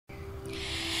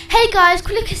Hey guys,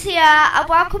 Quilicus here and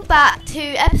welcome back to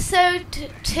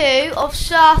episode 2 of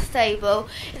Star Stable.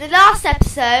 In the last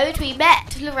episode we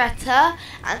met Loretta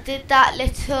and did that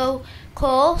little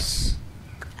course,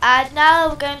 and now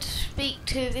we're going to speak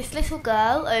to this little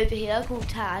girl over here called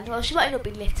Tan. Well, she might not be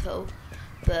little,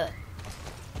 but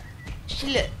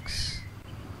she looks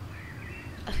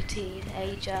like a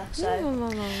teenager.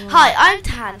 So, hi, I'm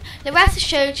Tan. Loretta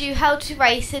showed you how to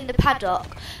race in the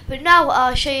paddock, but now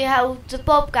I'll show you how the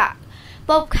Bobcat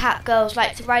girls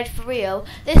like to ride for real.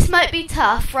 This might be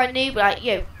tough for a newbie like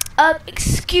you.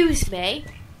 Excuse me.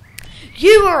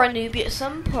 You were a newbie at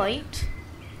some point.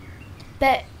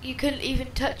 Bet you couldn't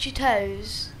even touch your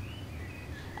toes.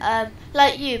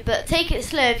 Like you, but take it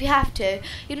slow if you have to.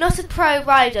 You're not a pro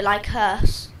rider like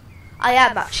us. I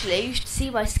am actually. You should see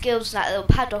my skills in that little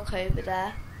paddock over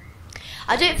there.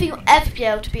 I don't think you'll ever be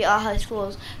able to beat our high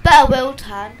scores, but I will,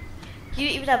 Tan. You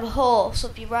don't even have a horse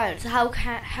of your own, so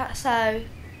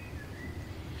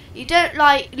you don't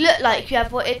look like you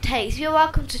have what it takes. You're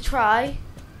welcome to try.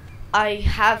 I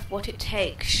have what it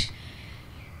takes.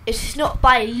 It's not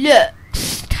by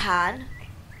looks, Tan.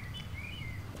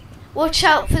 Watch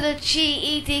out for the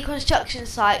GED construction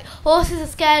site. Horses are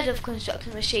scared of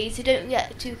construction machines, so don't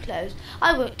get too close.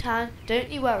 I won't, Tan. Don't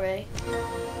you worry.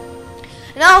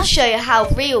 And I'll show you how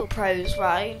real pros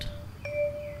ride.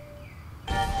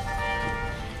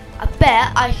 I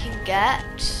bet I can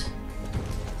get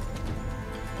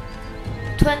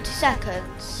 20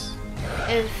 seconds,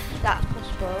 if that's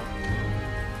possible.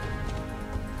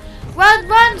 Run,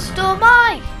 run,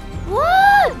 Stormy!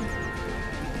 Run!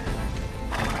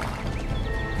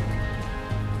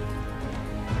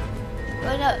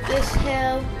 Run up this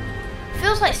hill.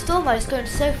 Feels like Stormy's going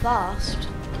so fast.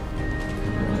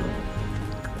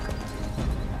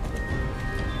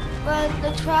 Run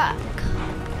the track.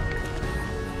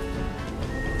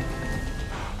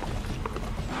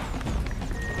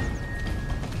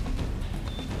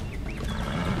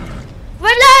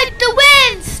 Ride the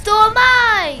wind,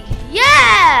 Stormy!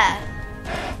 Yeah!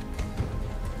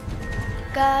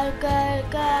 Gallop,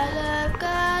 gallop, gallop,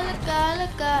 gallop,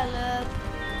 gallop, gallop.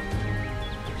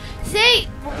 See?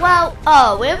 Well,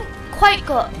 we haven't quite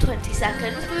got 20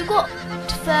 seconds. We've got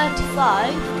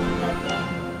 35.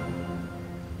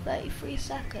 33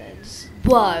 seconds.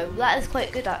 Whoa, that is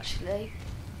quite good actually.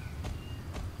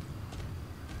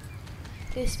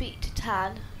 Go speak to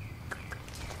Tan.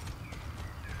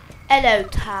 Hello,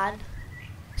 Tan.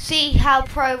 See how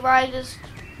pro riders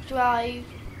ride?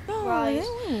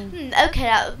 Okay,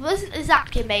 that wasn't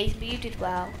exactly amazing, but you did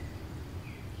well.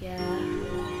 Yeah.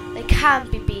 They can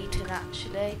be beaten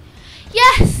actually.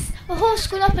 Yes! A horse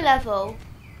gone up a level.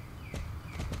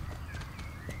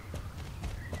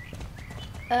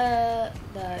 No.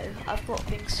 I've got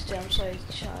things to do. I'm sorry,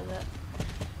 Charlotte.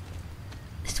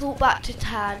 Let's walk back to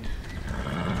Tan.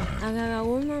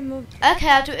 Okay,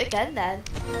 I'll do it again then.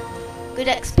 Good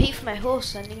XP for my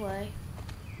horse anyway.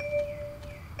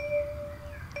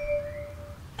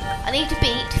 I need to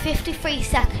beat 53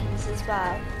 seconds as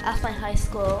well. That's my high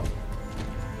score.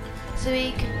 So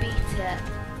we can beat it.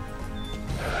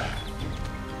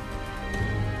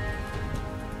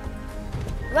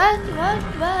 Run,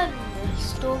 run, run!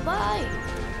 Stormy!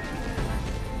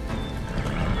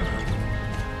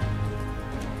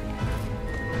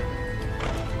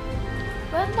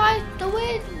 Run like the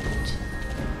wind!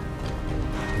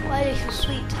 My little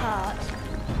sweetheart.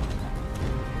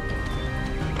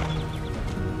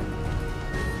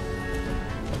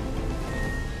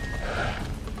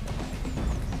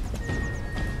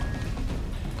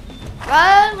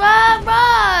 Run, run,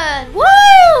 run!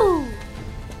 Woo!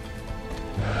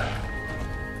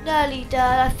 Nearly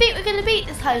done. I think we're going to beat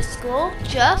this high score.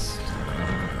 Just.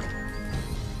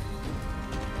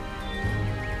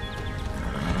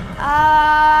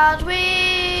 And no,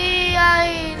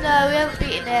 we haven't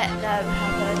beaten it. No, we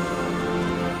haven't.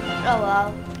 Oh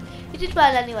well. You did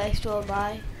well anyway,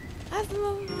 Stormy.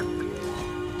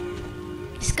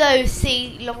 Let's go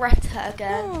see Loretta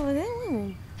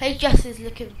again. Hey, Jess is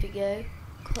looking for you.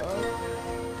 Cool.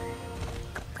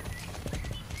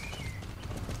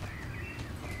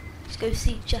 Let's go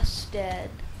see Justin.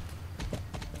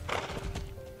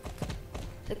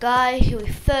 The guy who we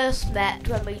first met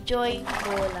when we joined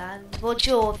Moorland. Well,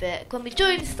 Jorvik. When we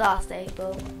joined Star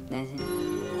Stable.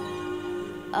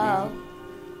 Oh.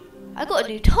 I got a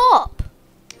new top!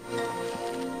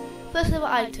 First level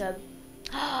item.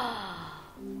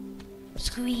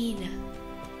 Screen.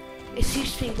 It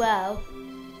suits me well.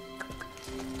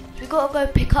 We gotta go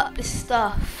pick up this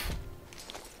stuff.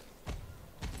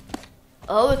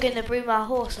 Oh, we're gonna bring our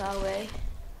horse, are we?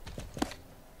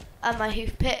 And my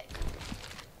hoof pick.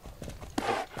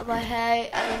 my hay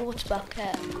and a water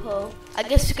bucket. Cool. I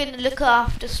guess we're going to look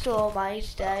after Stormy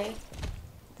today.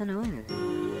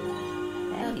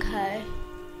 Okay.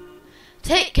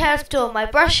 Take care of Stormy.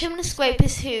 Brush him and scrape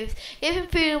his hooves. Give him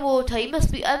food and water. You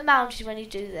must be unmounted when you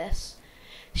do this.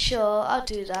 Sure, I'll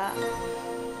do that.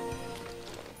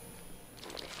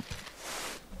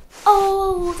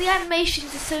 Oh, the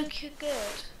animations are so cute, good.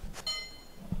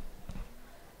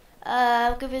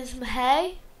 Give him some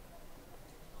hay.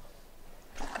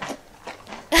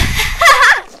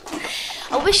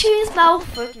 I wish his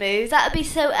mouth would move. That would be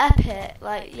so epic,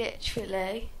 like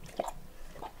literally.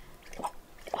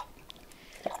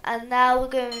 And now we're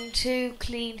going to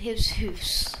clean his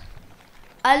hoofs.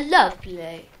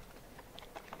 Lovely.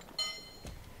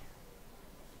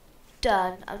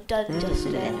 Done. I'm done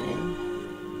dusting.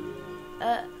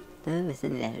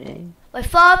 My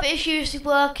father is usually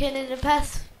working in the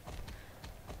pest.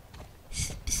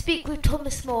 Speak with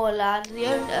Thomas Moreland, the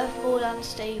owner of Moreland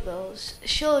Stables.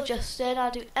 Sure, Justin,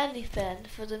 I'll do anything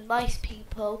for the nice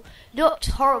people, not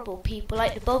horrible people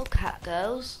like the Bobcat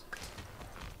girls.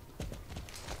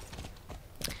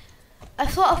 I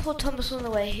thought I saw Thomas on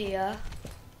the way here.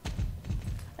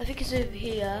 I think he's over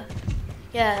here.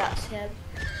 Yeah, that's him.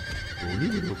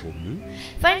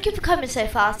 Thank you for coming so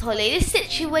fast, Holly. This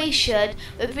situation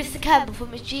with Mr. Campbell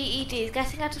from his GED is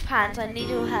getting out of hand, so I need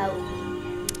your help.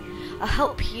 I'll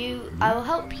help you. I will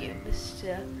help you,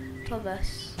 Mr.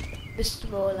 Thomas. Mr.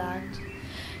 Moreland.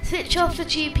 Switch off the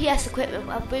GPS equipment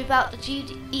and move out the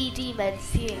GED men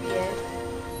seeing you.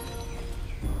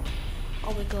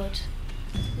 Oh my god.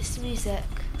 This music.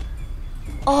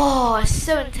 Oh, it's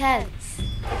so intense.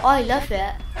 Oh, I love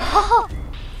it.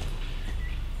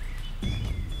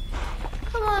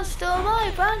 Come on,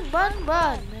 Stormy, run, run,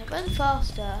 run. Run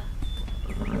faster.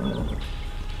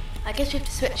 I guess we have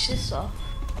to switch this off.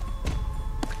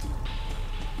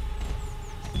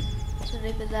 So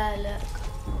over there, look.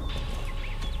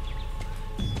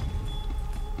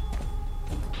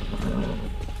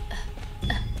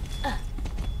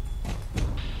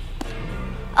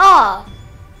 Ah!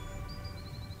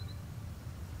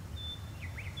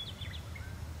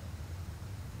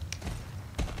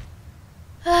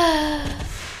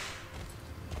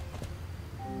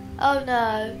 Oh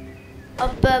no.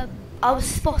 I was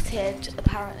spotted,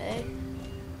 apparently.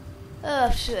 Oh, I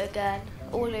have to shoot again.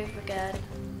 All over again.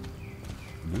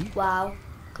 Wow.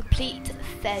 Complete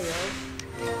fail.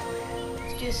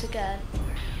 Let's do this again.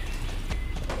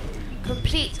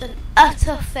 Complete and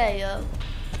utter fail.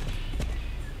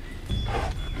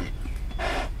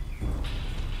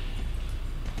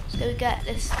 Let's go get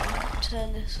this one.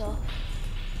 Turn this off.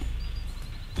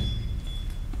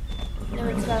 No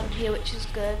one's down here, which is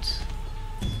good.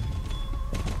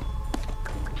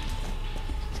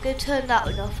 Let's go turn that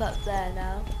one off up there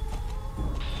now.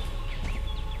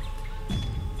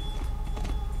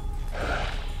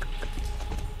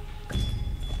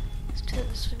 Let's turn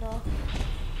this one off.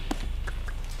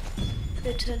 Let's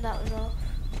go turn that one off.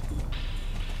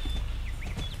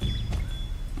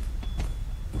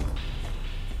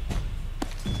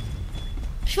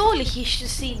 Surely he should have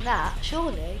seen that,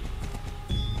 surely.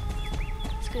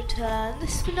 Let's go turn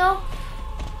this one off.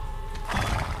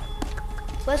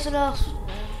 Where's the last one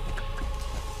then?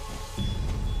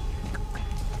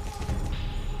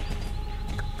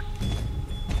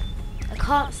 I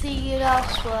can't see the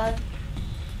last one.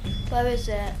 Where is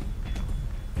it?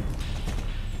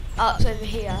 Oh, it's over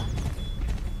here.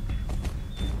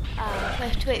 I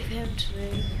have to wait for him to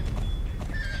move.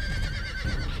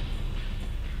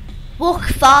 Walk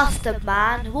faster,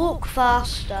 man. Walk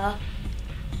faster.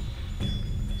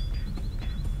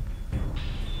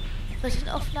 Is it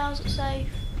off now? Is it safe?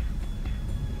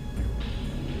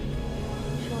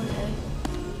 Surely.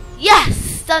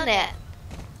 Yes! Done it!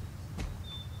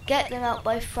 Get them out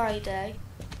by Friday.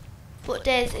 What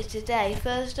day is it today?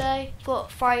 Thursday?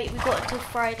 Thought Friday. We got until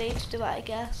Friday to do it, I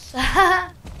guess.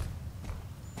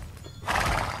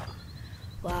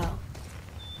 Wow.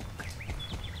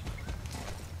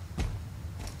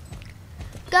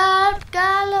 Gallop,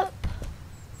 gallop,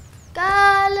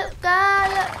 gallop,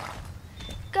 gallop,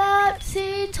 gallop,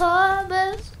 see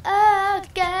Thomas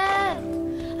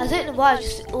again. I don't know why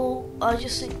I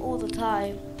just sing all the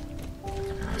time.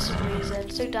 For some reason.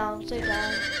 So down, so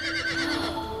down.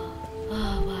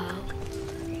 Oh wow.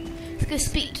 Let's go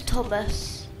speak to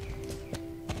Thomas.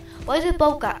 Why is a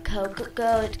Bobcat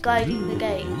guarding the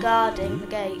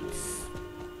gates?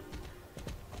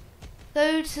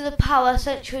 Go to the power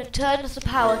central and turn off the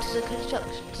power to the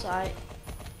construction site.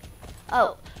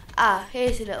 Oh,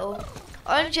 here's a little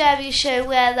orange area show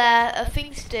where there are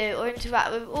things to do or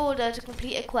interact with in order to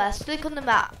complete a quest. Click on the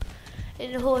map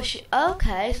In the horseshoe.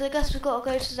 Okay, so I guess we've got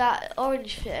to go to that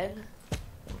orange thing.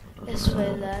 This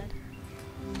way then.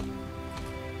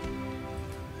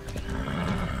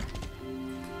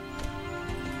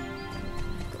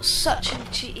 Got such an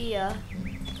itchy ear.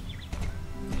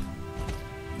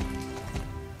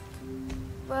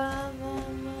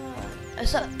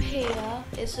 It's up here,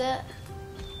 is it?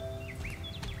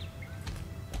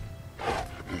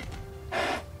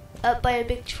 Up by a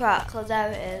big truck, oh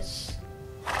there it is.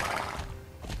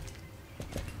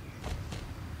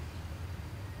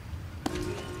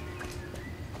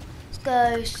 Let's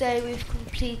go, say we've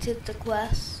completed the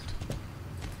quest.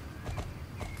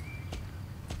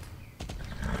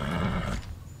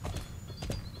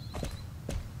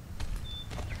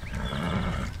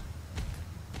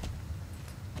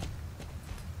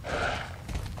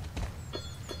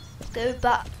 Go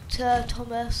back to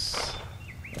Thomas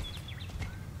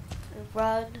and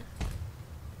run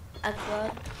and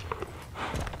run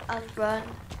and run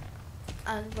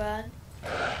and run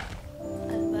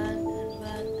and run and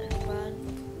run and run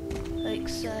like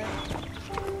so.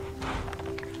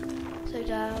 So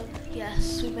down.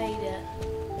 Yes, we made it.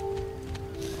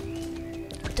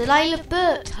 Delilah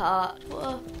Burthart.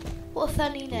 What a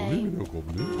funny name.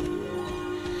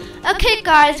 Okay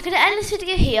guys, I'm going to end this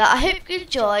video here. I hope you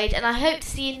enjoyed and I hope to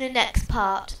see you in the next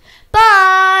part.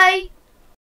 Bye!